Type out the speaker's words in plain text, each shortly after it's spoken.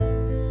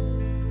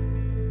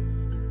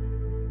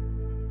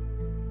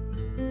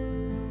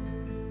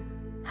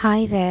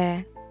Hi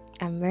there,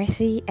 I'm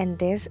Mercy, and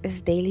this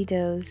is Daily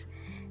Dose.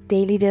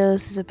 Daily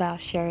Dose is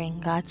about sharing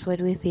God's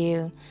Word with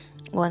you,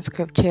 one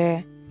scripture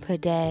per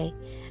day.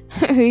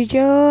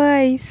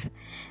 Rejoice!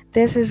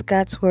 This is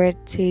God's Word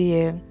to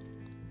you.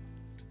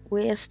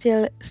 We are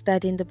still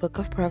studying the book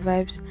of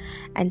Proverbs,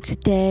 and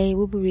today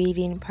we'll be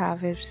reading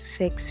Proverbs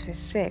 6, verse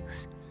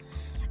 6.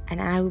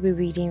 And I will be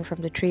reading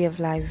from the Tree of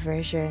Life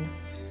version.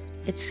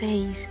 It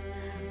says,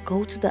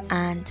 "Go to the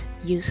ant,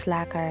 you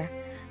slacker.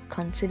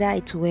 Consider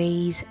its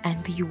ways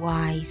and be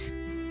wise."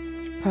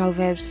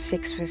 Proverbs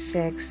 6 verse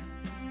 6.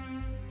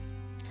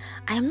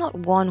 I am not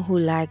one who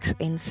likes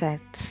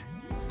insects,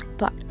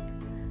 but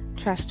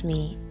trust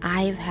me,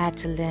 I've had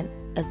to learn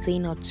a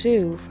thing or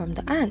two from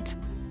the ant.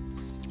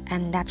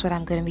 And that's what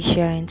I'm going to be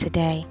sharing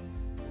today.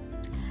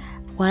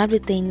 One of the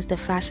things that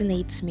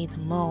fascinates me the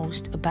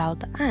most about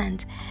the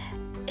ant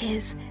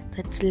is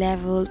its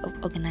level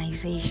of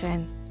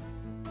organization.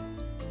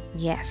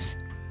 Yes.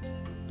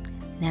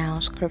 Now,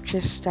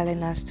 scripture's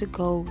telling us to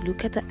go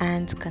look at the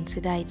ant,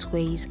 consider its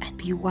ways, and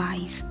be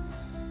wise.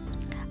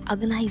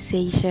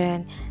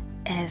 Organization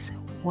is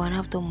one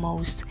of the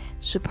most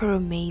super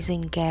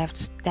amazing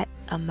gifts that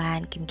a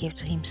man can give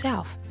to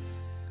himself.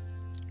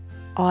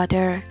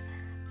 Order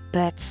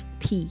bets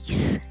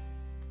peace.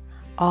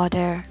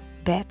 Order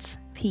bets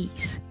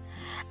peace.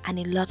 And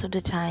a lot of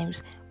the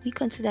times, we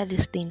consider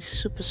these things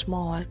super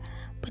small,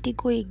 but they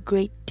go a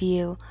great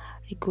deal,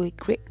 they go a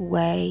great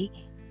way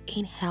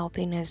in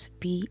helping us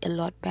be a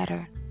lot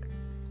better.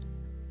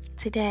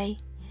 Today,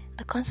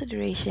 the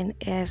consideration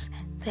is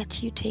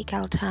that you take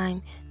out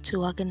time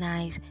to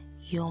organize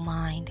your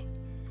mind,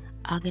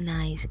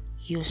 organize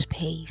your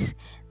space,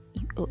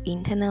 your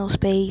internal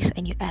space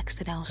and your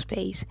external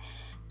space.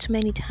 Too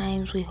many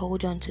times we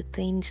hold on to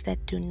things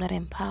that do not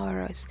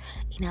empower us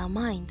in our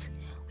minds.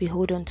 We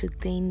hold on to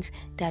things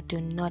that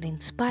do not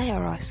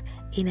inspire us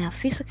in our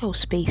physical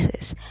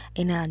spaces,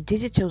 in our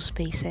digital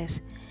spaces.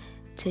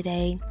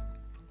 Today,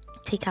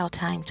 take out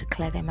time to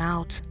clear them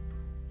out.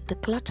 The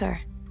clutter.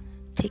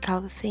 Take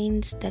out the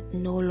things that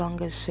no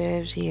longer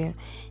serves you.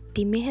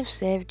 They may have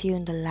served you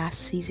in the last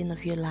season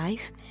of your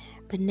life,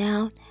 but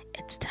now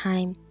it's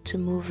time to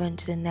move on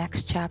to the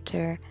next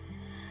chapter.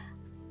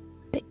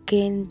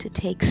 Begin to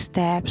take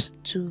steps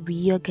to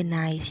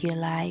reorganize your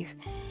life.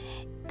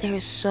 There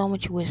is so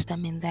much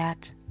wisdom in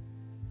that.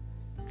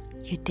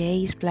 Your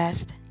day is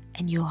blessed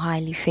and you're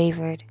highly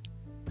favored.